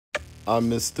I'm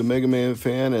Mr.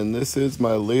 MegaManFan, and this is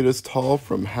my latest haul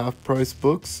from Half Price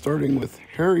Books, starting with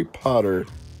Harry Potter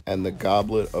and the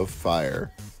Goblet of Fire.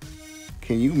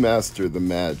 Can you master the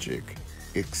magic?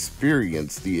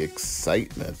 Experience the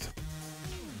excitement.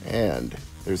 And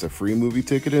there's a free movie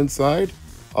ticket inside.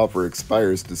 Offer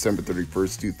expires December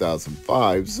 31st,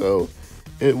 2005, so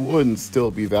it wouldn't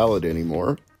still be valid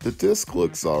anymore. The disc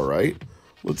looks alright.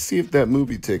 Let's see if that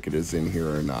movie ticket is in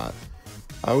here or not.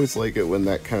 I always like it when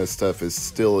that kind of stuff is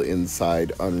still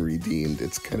inside unredeemed.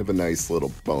 It's kind of a nice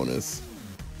little bonus.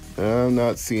 I'm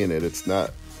not seeing it. It's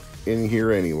not in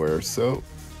here anywhere. So,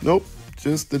 nope.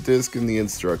 Just the disc and the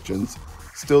instructions.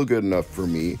 Still good enough for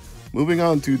me. Moving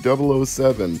on to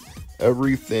 007.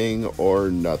 Everything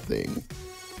or Nothing.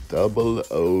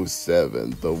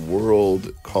 007. The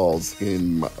world calls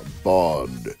him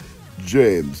Bond.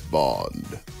 James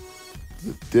Bond.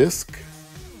 The disc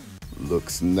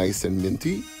looks nice and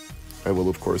minty. I will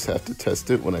of course have to test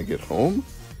it when I get home.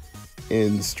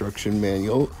 Instruction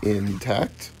manual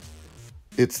intact.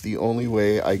 It's the only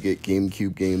way I get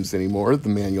GameCube games anymore. The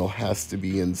manual has to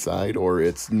be inside or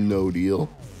it's no deal.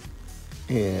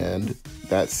 And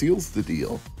that seals the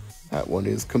deal. That one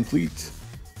is complete.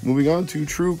 Moving on to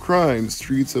True Crime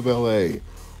Streets of LA.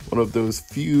 One of those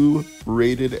few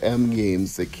rated M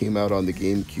games that came out on the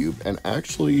GameCube and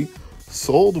actually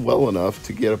sold well enough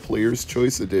to get a Player's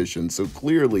Choice Edition, so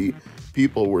clearly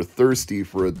people were thirsty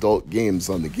for adult games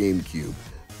on the GameCube.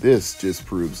 This just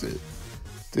proves it.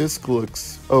 Disc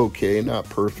looks okay, not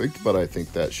perfect, but I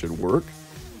think that should work.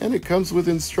 And it comes with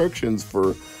instructions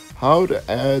for how to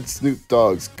add Snoop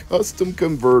Dogg's custom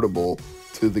convertible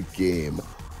to the game.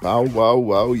 Bow wow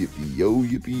wow, yippee yo,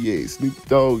 yippee yay, Snoop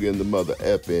Dogg in the mother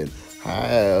effing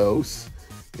house.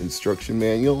 Instruction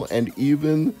manual and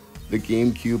even the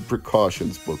GameCube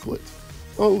precautions booklet.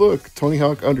 Oh look, Tony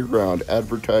Hawk Underground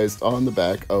advertised on the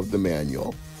back of the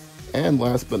manual. And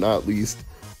last but not least,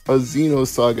 a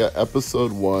Xenosaga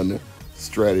Episode 1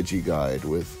 strategy guide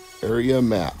with area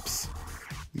maps.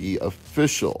 The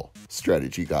official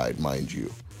strategy guide, mind you.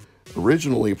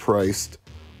 Originally priced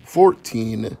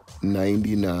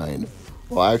 $14.99.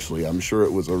 Well, actually, I'm sure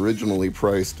it was originally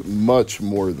priced much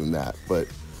more than that, but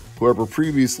whoever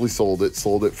previously sold it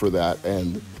for that,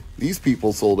 and these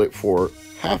people sold it for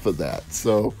half of that.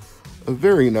 So a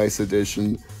very nice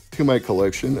addition to my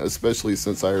collection, especially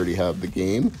since I already have the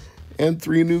game and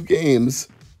 3 new games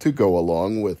to go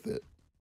along with it.